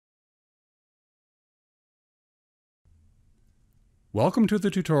Welcome to the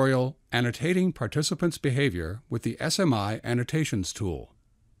tutorial Annotating Participants' Behavior with the SMI Annotations tool.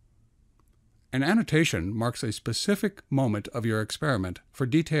 An annotation marks a specific moment of your experiment for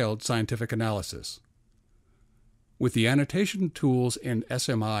detailed scientific analysis. With the annotation tools in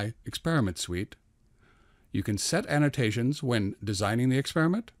SMI Experiment Suite, you can set annotations when designing the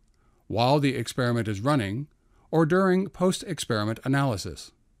experiment, while the experiment is running, or during post-experiment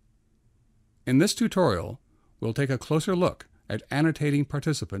analysis. In this tutorial, we'll take a closer look at annotating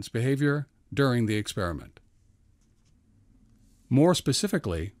participants' behavior during the experiment. More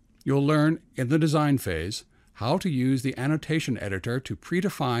specifically, you'll learn in the design phase how to use the Annotation Editor to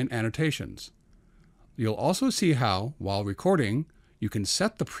predefine annotations. You'll also see how, while recording, you can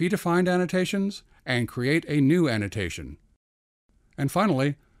set the predefined annotations and create a new annotation. And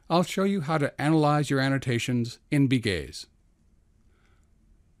finally, I'll show you how to analyze your annotations in bGaze.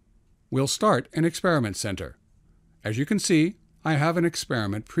 We'll start in Experiment Center. As you can see, I have an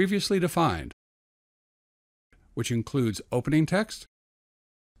experiment previously defined, which includes opening text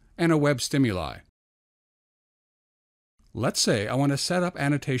and a web stimuli. Let's say I want to set up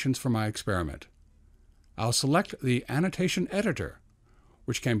annotations for my experiment. I'll select the Annotation Editor,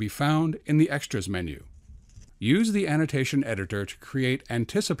 which can be found in the Extras menu. Use the Annotation Editor to create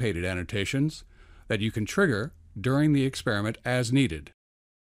anticipated annotations that you can trigger during the experiment as needed.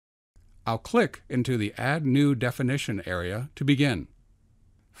 I'll click into the Add New Definition area to begin.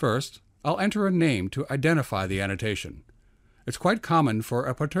 First, I'll enter a name to identify the annotation. It's quite common for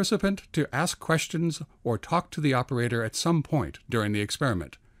a participant to ask questions or talk to the operator at some point during the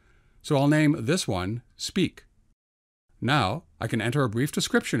experiment, so I'll name this one Speak. Now, I can enter a brief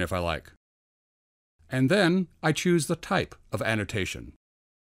description if I like. And then I choose the type of annotation.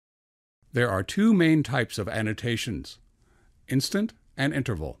 There are two main types of annotations: instant and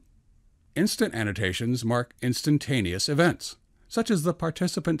interval. Instant annotations mark instantaneous events, such as the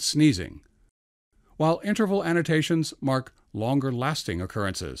participant sneezing, while interval annotations mark longer-lasting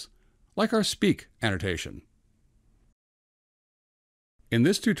occurrences, like our Speak annotation. In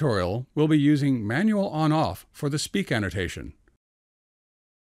this tutorial, we'll be using Manual On-Off for the Speak annotation.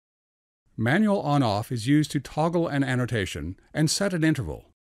 Manual On-Off is used to toggle an annotation and set an interval.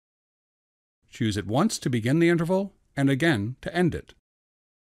 Choose it once to begin the interval and again to end it.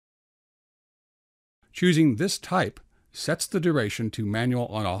 Choosing this type sets the duration to Manual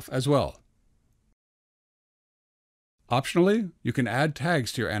On-Off as well. Optionally, you can add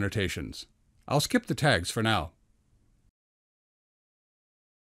tags to your annotations. I'll skip the tags for now.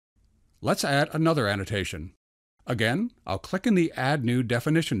 Let's add another annotation. Again, I'll click in the Add New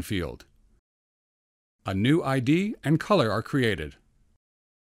Definition field. A new ID and color are created.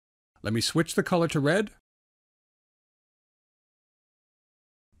 Let me switch the color to red,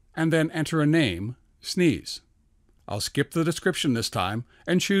 and then enter a name, Sneeze. I'll skip the description this time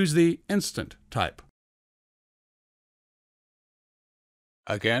and choose the Instant type.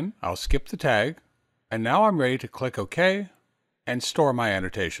 Again, I'll skip the tag, and now I'm ready to click OK and store my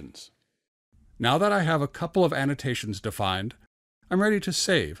annotations. Now that I have a couple of annotations defined, I'm ready to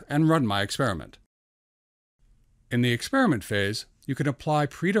save and run my experiment. In the experiment phase, you can apply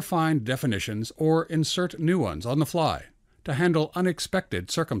predefined definitions or insert new ones on the fly to handle unexpected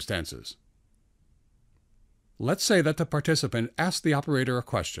circumstances. Let's say that the participant asks the operator a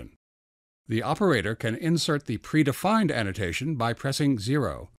question. The operator can insert the predefined annotation by pressing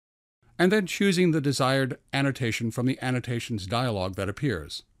 0, and then choosing the desired annotation from the Annotations dialog that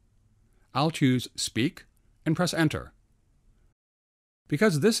appears. I'll choose Speak and press Enter.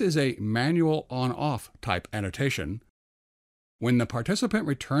 Because this is a Manual On-Off type annotation, when the participant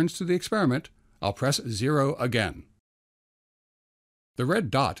returns to the experiment, I'll press 0 again. The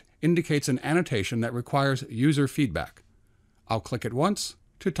red dot indicates an annotation that requires user feedback. I'll click it once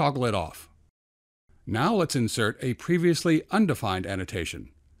to toggle it off. Now let's insert a previously undefined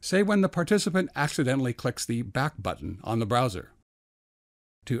annotation, say when the participant accidentally clicks the Back button on the browser.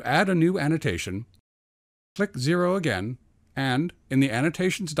 To add a new annotation, click 0 again, and in the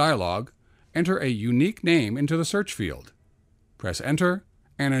Annotations dialog, enter a unique name into the search field. Press Enter,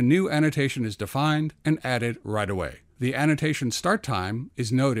 and a new annotation is defined and added right away. The annotation start time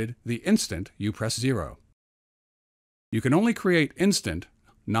is noted the instant you press 0. You can only create instant,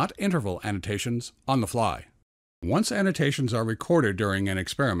 not interval annotations on the fly. Once annotations are recorded during an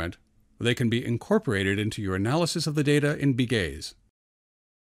experiment, they can be incorporated into your analysis of the data in bGaze.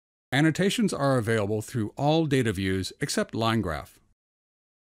 Annotations are available through all data views except line graph.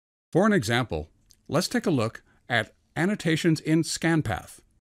 For an example, let's take a look at annotations in ScanPath.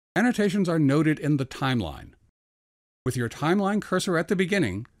 Annotations are noted in the timeline. With your timeline cursor at the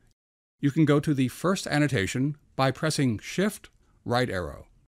beginning, you can go to the first annotation by pressing Shift right arrow.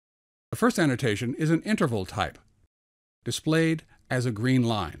 The first annotation is an interval type, displayed as a green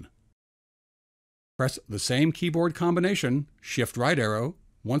line. Press the same keyboard combination, Shift right arrow,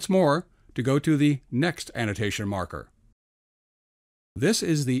 once more to go to the next annotation marker. This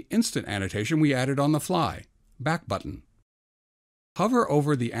is the instant annotation we added on the fly, back button. Hover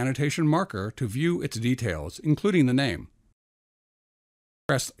over the annotation marker to view its details, including the name.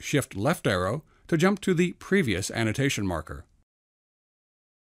 Press Shift left arrow to jump to the previous annotation marker.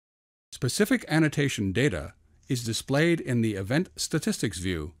 Specific annotation data is displayed in the Event Statistics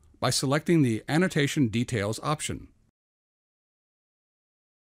view by selecting the Annotation Details option.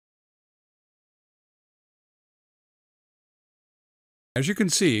 As you can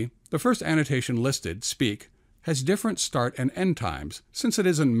see, the first annotation listed, Speak, has different start and end times since it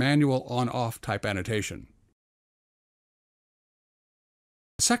is a manual on-off type annotation.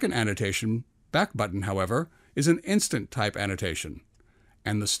 The second annotation, Back button, however, is an instant type annotation,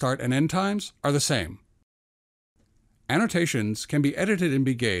 and the start and end times are the same. Annotations can be edited in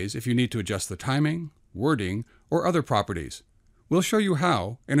Begaze if you need to adjust the timing, wording, or other properties. We'll show you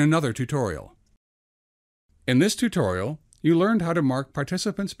how in another tutorial. In this tutorial, you learned how to mark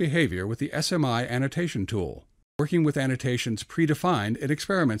participants' behavior with the SMI annotation tool, working with annotations predefined in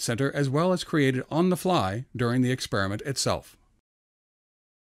Experiment Center as well as created on the fly during the experiment itself.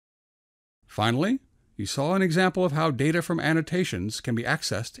 Finally, you saw an example of how data from annotations can be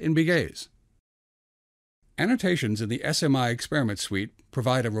accessed in Begaze. Annotations in the SMI Experiment Suite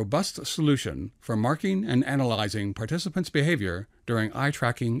provide a robust solution for marking and analyzing participants' behavior during eye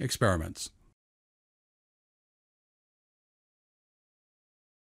tracking experiments.